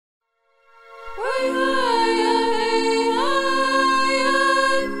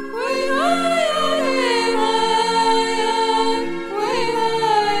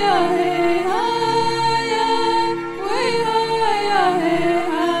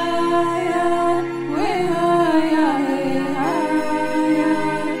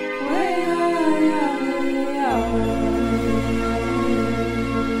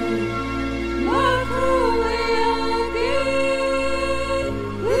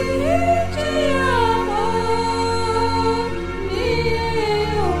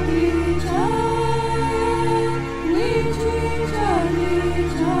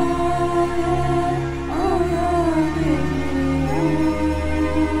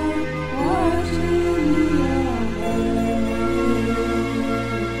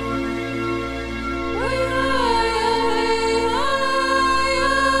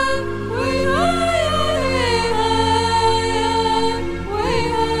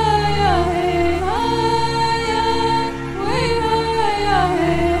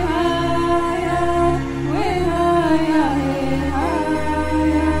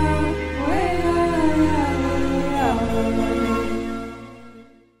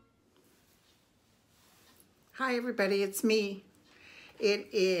Hi everybody, it's me. It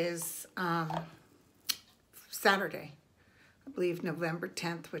is Saturday, I believe November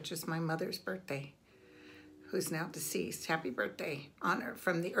 10th, which is my mother's birthday, who's now deceased. Happy birthday on her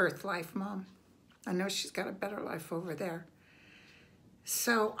from the Earth Life Mom. I know she's got a better life over there.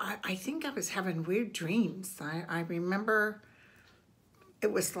 So I think I was having weird dreams. I remember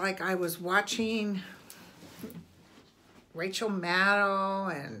it was like I was watching Rachel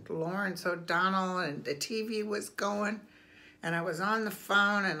Maddow and Lawrence O'Donnell, and the TV was going, and I was on the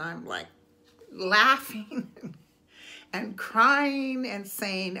phone, and I'm like laughing and crying and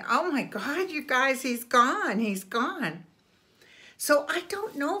saying, oh my God, you guys, he's gone, he's gone. So I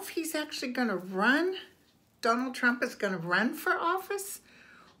don't know if he's actually going to run, Donald Trump is going to run for office,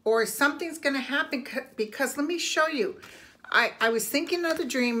 or something's going to happen, because let me show you. I was thinking of the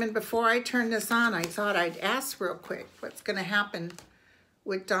dream, and before I turned this on, I thought I'd ask real quick what's going to happen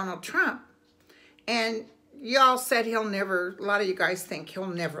with Donald Trump. And y'all said he'll never, a lot of you guys think he'll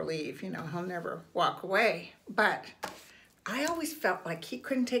never leave, you know, he'll never walk away. But I always felt like he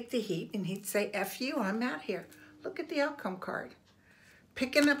couldn't take the heat, and he'd say, F you, I'm out here. Look at the outcome card.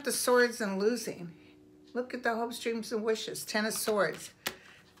 Picking up the swords and losing. Look at the hopes, dreams, and wishes, 10 of swords.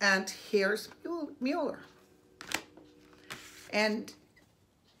 And here's Mueller. And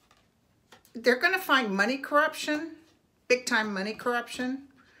they're going to find money corruption, big time money corruption.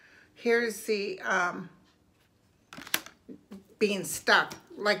 Here's the being stuck.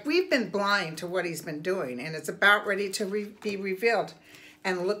 Like, we've been blind to what he's been doing, and it's about ready to be revealed.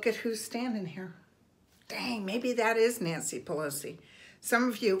 And look at who's standing here. Dang, maybe that is Nancy Pelosi. Some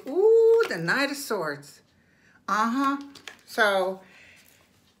of you, ooh, the Knight of Swords. So,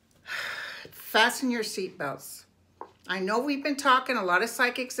 fasten your seatbelts. I know we've been talking, a lot of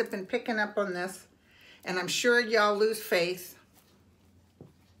psychics have been picking up on this, and I'm sure y'all lose faith.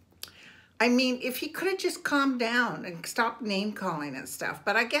 I mean, if he could have just calmed down and stopped name calling and stuff,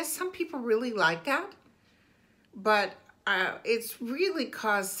 but I guess some people really like that. But it's really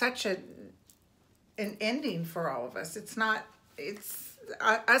caused such an ending for all of us. It's not, it's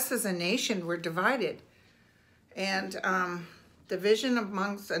us as a nation, we're divided. And division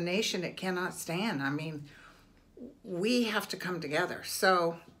amongst a nation, it cannot stand. I mean, we have to come together.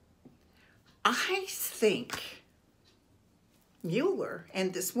 So I think Mueller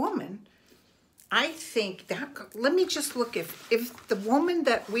and this woman, I think that, let me just look, if the woman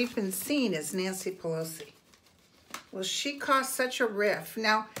that we've been seeing is Nancy Pelosi, will she cause such a rift?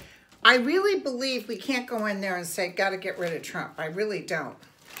 Now, I really believe we can't go in there and say, got to get rid of Trump. I really don't.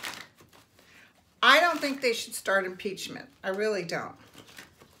 I don't think they should start impeachment. I really don't.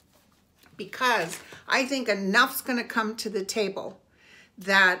 Because I think enough's going to come to the table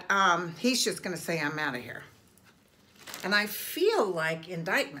that he's just going to say, I'm out of here. And I feel like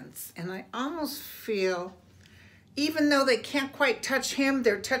indictments, and I almost feel, even though they can't quite touch him,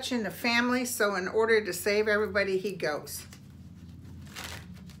 they're touching the family, so in order to save everybody, he goes.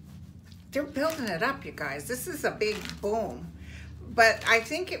 They're building it up, you guys. This is a big boom. But I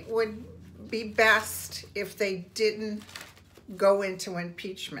think it would be best if they didn't go into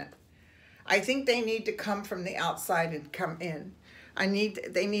impeachment. I think they need to come from the outside and come in.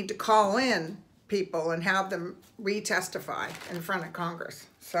 They need to call in people and have them re-testify in front of Congress.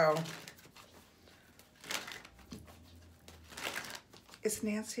 So, is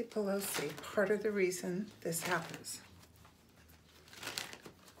Nancy Pelosi part of the reason this happens?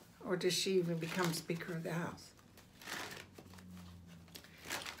 Or does she even become Speaker of the House?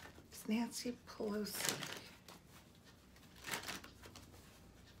 It's Nancy Pelosi.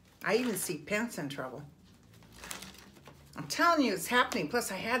 I even see Pence in trouble. I'm telling you, it's happening.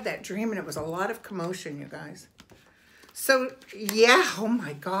 Plus, I had that dream, and it was a lot of commotion, you guys. So, yeah, oh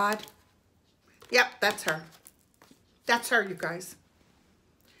my God. Yep, that's her. That's her, you guys.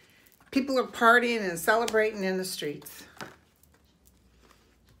 People are partying and celebrating in the streets.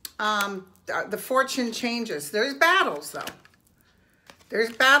 The fortune changes. There's battles, though.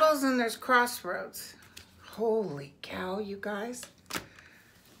 There's battles and there's crossroads. Holy cow, you guys.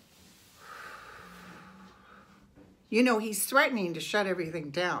 You know, he's threatening to shut everything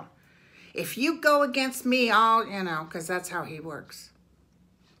down. If you go against me, I'll, you know, because that's how he works.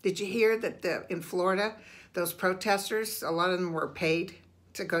 Did you hear that in Florida, those protesters, a lot of them were paid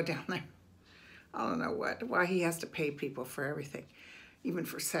to go down there? I don't know why he has to pay people for everything, even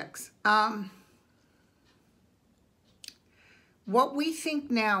for sex. What we think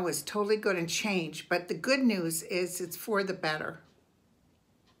now is totally going to change, but the good news is it's for the better.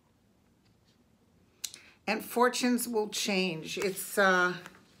 And fortunes will change. It's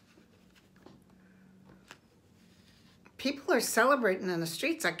people are celebrating in the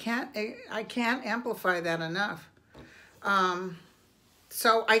streets. I can't amplify that enough.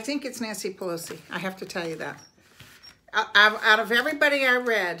 So I think it's Nancy Pelosi. I have to tell you that. Out of everybody I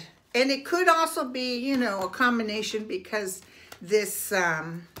read, and it could also be, you know, a combination because this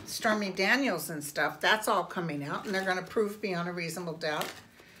Stormy Daniels and stuff, that's all coming out, and they're going to prove beyond a reasonable doubt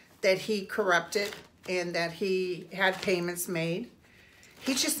that he corrupted and that he had payments made.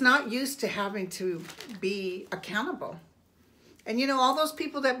 He's just not used to having to be accountable. And, you know, all those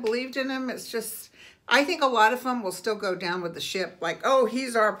people that believed in him, it's just, I think a lot of them will still go down with the ship. Like, oh,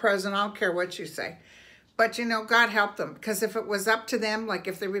 he's our president. I don't care what you say. But, you know, God help them. Because if it was up to them, like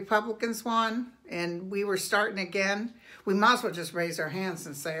if the Republicans won and we were starting again, we might as well just raise our hands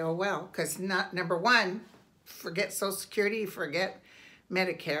and say, oh, well. Because number one, forget Social Security, forget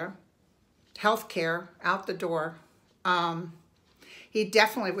Medicare, health care, out the door. He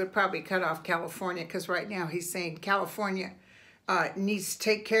definitely would probably cut off California because right now he's saying California needs to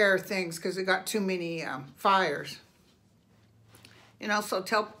take care of things because they got too many fires. You know, so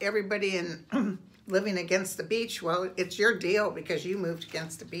tell everybody in living against the beach, well, it's your deal because you moved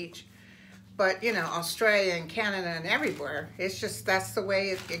against the beach. But, you know, Australia and Canada and everywhere, it's just, that's the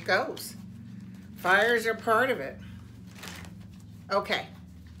way it goes. Fires are part of it. Okay.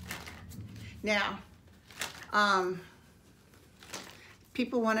 Now,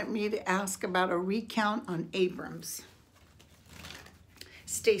 people wanted me to ask about a recount on Abrams.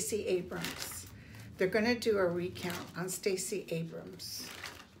 Stacey Abrams. They're going to do a recount on Stacey Abrams.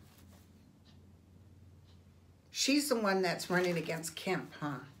 She's the one that's running against Kemp,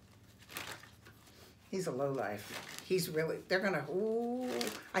 huh? He's a lowlife. He's really, they're going to, ooh.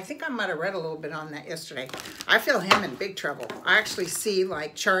 I think I might have read a little bit on that yesterday. I feel him in big trouble. I actually see,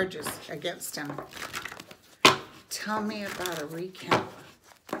 like, charges against him. Tell me about a recount.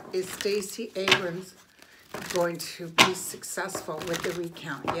 Is Stacey Abrams going to be successful with the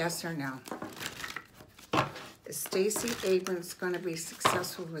recount? Yes or no? Is Stacey Abrams going to be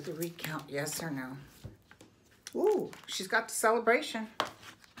successful with the recount? Yes or no? Ooh, she's got the celebration.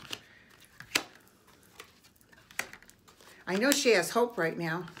 I know she has hope right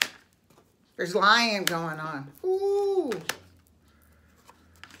now. There's lying going on. Ooh.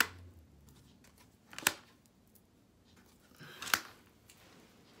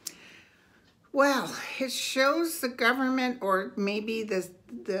 Well, it shows the government, or maybe the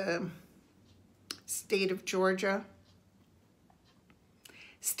state of Georgia,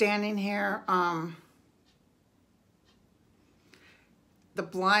 standing here, the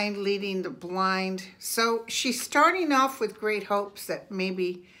blind leading the blind. So she's starting off with great hopes that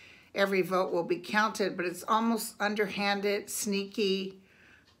maybe every vote will be counted, but it's almost underhanded, sneaky.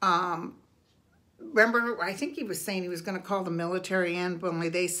 Remember, I think he was saying he was going to call the military in, but only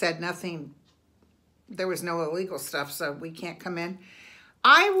they said nothing. There was no illegal stuff, so we can't come in.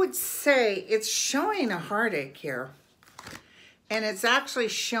 I would say it's showing a heartache here. And it's actually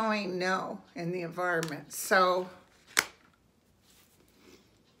showing no in the environment. So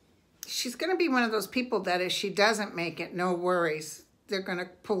she's going to be one of those people that if she doesn't make it, no worries. They're going to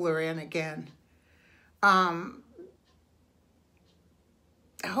pull her in again. I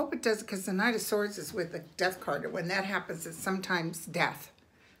hope it does, because the Knight of Swords is with the death card. And when that happens, it's sometimes death,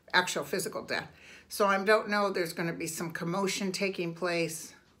 actual physical death. So I don't know, there's going to be some commotion taking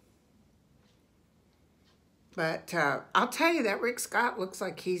place. But I'll tell you that Rick Scott looks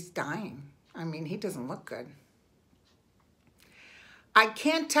like he's dying. I mean, he doesn't look good. I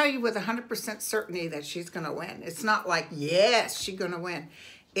can't tell you with 100% certainty that she's going to win. It's not like, yes, she's going to win.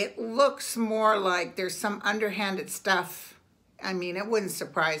 It looks more like there's some underhanded stuff. I mean, it wouldn't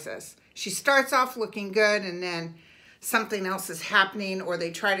surprise us. She starts off looking good, and then something else is happening, or they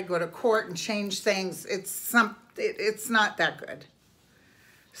try to go to court and change things. It's not that good.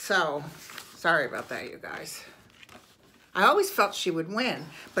 So, sorry about that, you guys. I always felt she would win,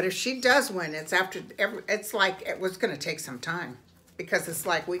 but if she does win, it's like it was going to take some time, because it's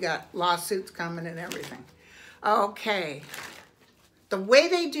like we got lawsuits coming and everything. Okay. The way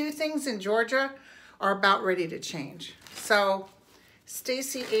they do things in Georgia are about ready to change. So,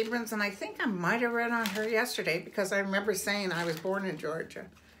 Stacey Abrams, and I think I might have read on her yesterday because I remember saying I was born in Georgia.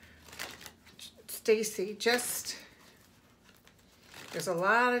 Stacey, there's a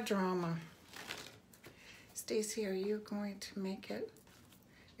lot of drama. Stacey, are you going to make it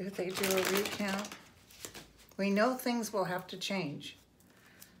if they do a recount? We know things will have to change.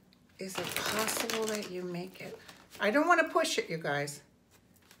 Is it possible that you make it? I don't want to push it, you guys.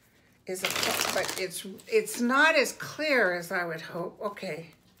 But it's not as clear as I would hope.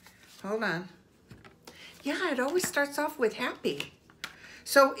 Okay, hold on. Yeah, it always starts off with happy.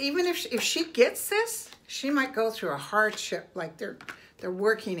 So even if she gets this, She might go through a hardship, like they're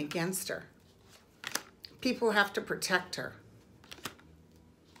working against her. People have to protect her.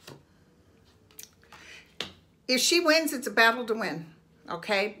 If she wins, it's a battle to win,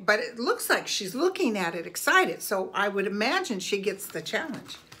 okay? But it looks like she's looking at it excited, so I would imagine she gets the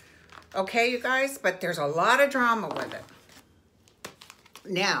challenge. Okay, you guys? But there's a lot of drama with it.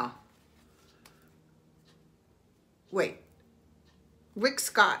 Now, wait. Rick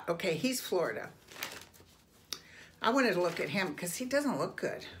Scott, okay, he's Florida. I wanted to look at him because he doesn't look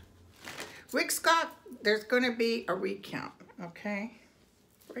good. Rick Scott, there's going to be a recount, okay?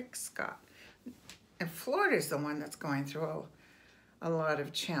 Rick Scott. And Florida's the one that's going through a lot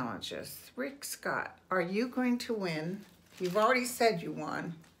of challenges. Rick Scott, are you going to win? You've already said you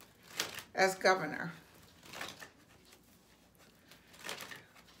won as governor.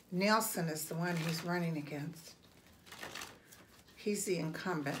 Nelson is the one he's running against. He's the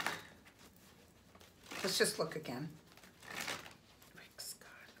incumbent. Let's just look again. Rick Scott.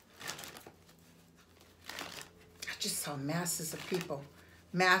 I just saw masses of people.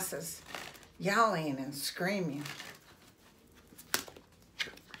 Masses. Yelling and screaming.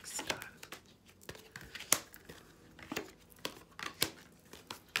 Rick Scott.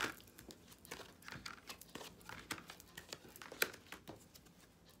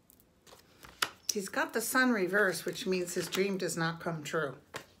 He's got the sun reversed, which means his dream does not come true.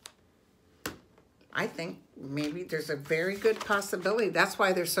 I think maybe there's a very good possibility. That's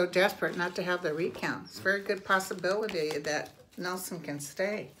why they're so desperate not to have the recount. It's a very good possibility that Nelson can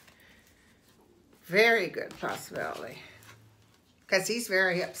stay. Very good possibility. Because he's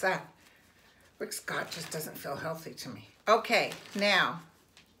very upset. Rick Scott just doesn't feel healthy to me. Okay, now,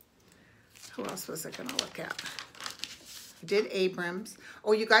 who else was I going to look at? I did Abrams.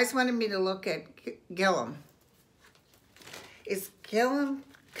 Oh, you guys wanted me to look at Gillum. Is Gillum,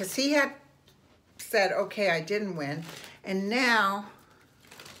 because he had said, okay, I didn't win. And now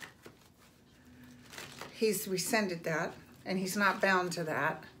he's rescinded that, and he's not bound to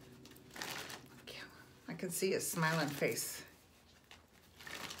that. I can see his smiling face.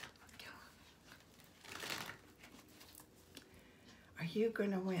 Are you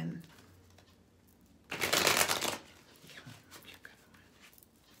going to win?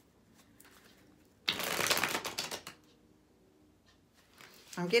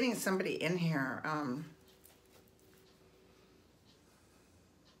 I'm getting somebody in here.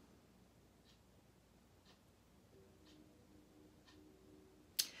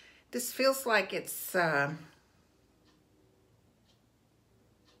 This feels like it's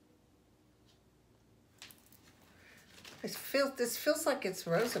this feels like it's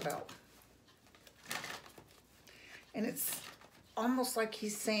Roosevelt. And it's almost like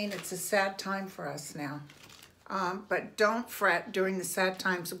he's saying it's a sad time for us now. But don't fret, during the sad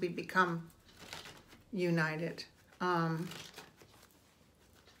times we become united.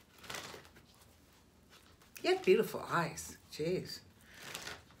 He had beautiful eyes. Jeez.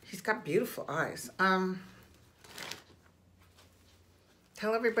 He's got beautiful eyes. Tell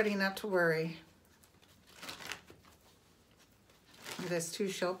everybody not to worry. This too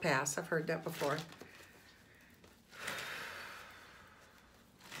shall pass. I've heard that before.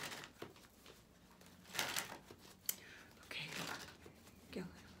 Okay. Go.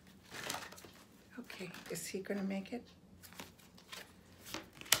 Okay. Is he going to make it?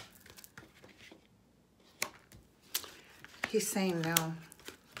 He's saying no.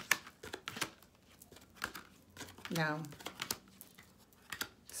 No.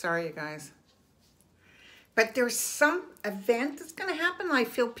 Sorry, you guys. But there's some event that's going to happen. I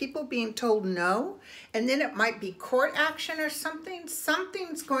feel people being told no, and then it might be court action or something.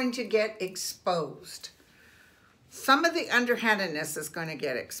 Something's going to get exposed. Some of the underhandedness is going to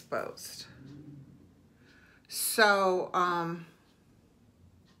get exposed. So,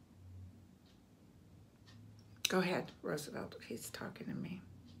 go ahead, Roosevelt. He's talking to me.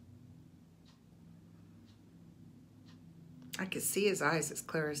 I could see his eyes as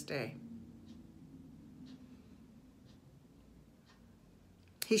clear as day.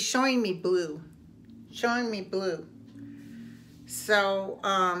 He's showing me blue. Showing me blue. So,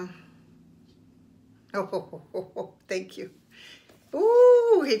 thank you.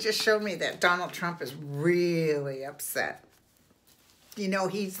 Ooh, he just showed me that Donald Trump is really upset. You know,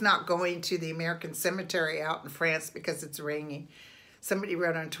 he's not going to the American cemetery out in France because it's raining. Somebody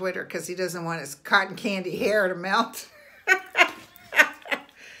wrote on Twitter because he doesn't want his cotton candy hair to melt.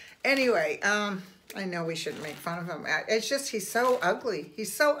 Anyway, I know we shouldn't make fun of him. It's just he's so ugly.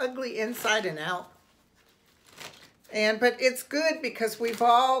 He's so ugly inside and out. But it's good because we've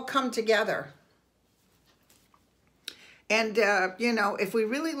all come together. And, you know, if we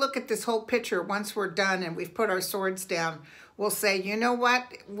really look at this whole picture, once we're done and we've put our swords down, we'll say, you know what?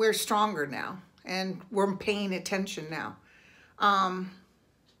 We're stronger now and we're paying attention now.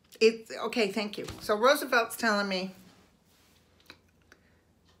 Okay, thank you. So Roosevelt's telling me,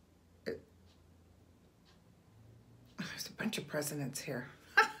 there's a bunch of presidents here.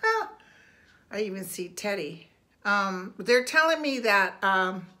 I even see Teddy. They're telling me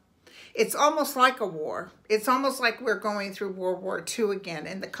that it's almost like a war. It's almost like we're going through World War II again,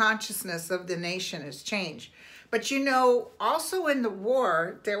 and the consciousness of the nation has changed. But you know, also in the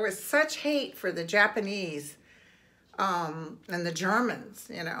war, there was such hate for the Japanese and the Germans,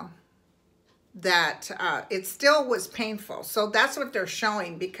 you know, that it still was painful. So that's what they're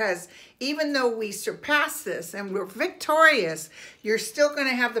showing, because even though we surpass this and we're victorious, you're still going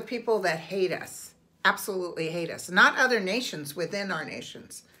to have the people that hate us, absolutely hate us. Not other nations, within our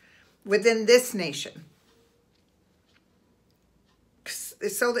nations, within this nation.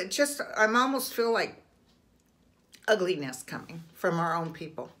 So that just, I almost feel like ugliness coming from our own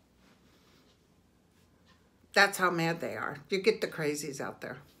people. That's how mad they are. You get the crazies out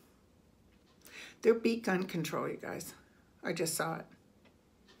there. There'll be gun control, you guys. I just saw it.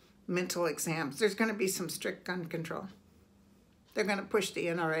 Mental exams. There's going to be some strict gun control. They're going to push the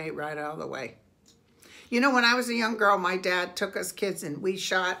NRA right out of the way. You know, when I was a young girl, my dad took us kids and we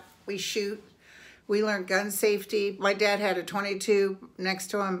shot, we shoot, we learned gun safety. My dad had a .22 next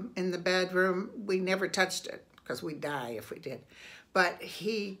to him in the bedroom. We never touched it because we'd die if we did. But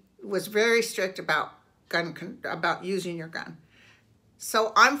he was very strict about about using your gun.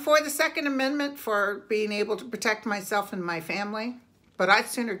 So I'm for the Second Amendment, for being able to protect myself and my family, but I'd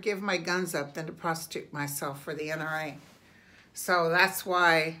sooner give my guns up than to prostitute myself for the NRA. So that's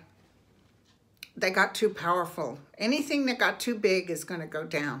why they got too powerful. Anything that got too big is going to go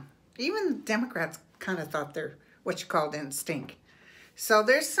down. Even the Democrats kind of thought they're what you call didn't stink. So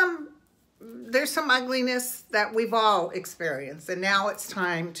there's some ugliness that we've all experienced, and now it's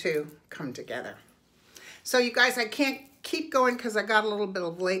time to come together. So you guys, I can't keep going because I got a little bit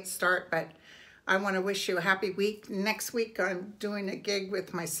of late start, but I want to wish you a happy week. Next week, I'm doing a gig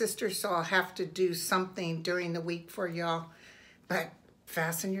with my sister, so I'll have to do something during the week for y'all. But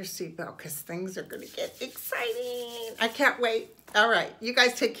fasten your seatbelt because things are going to get exciting. I can't wait. All right. You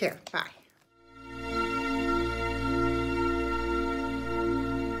guys take care. Bye.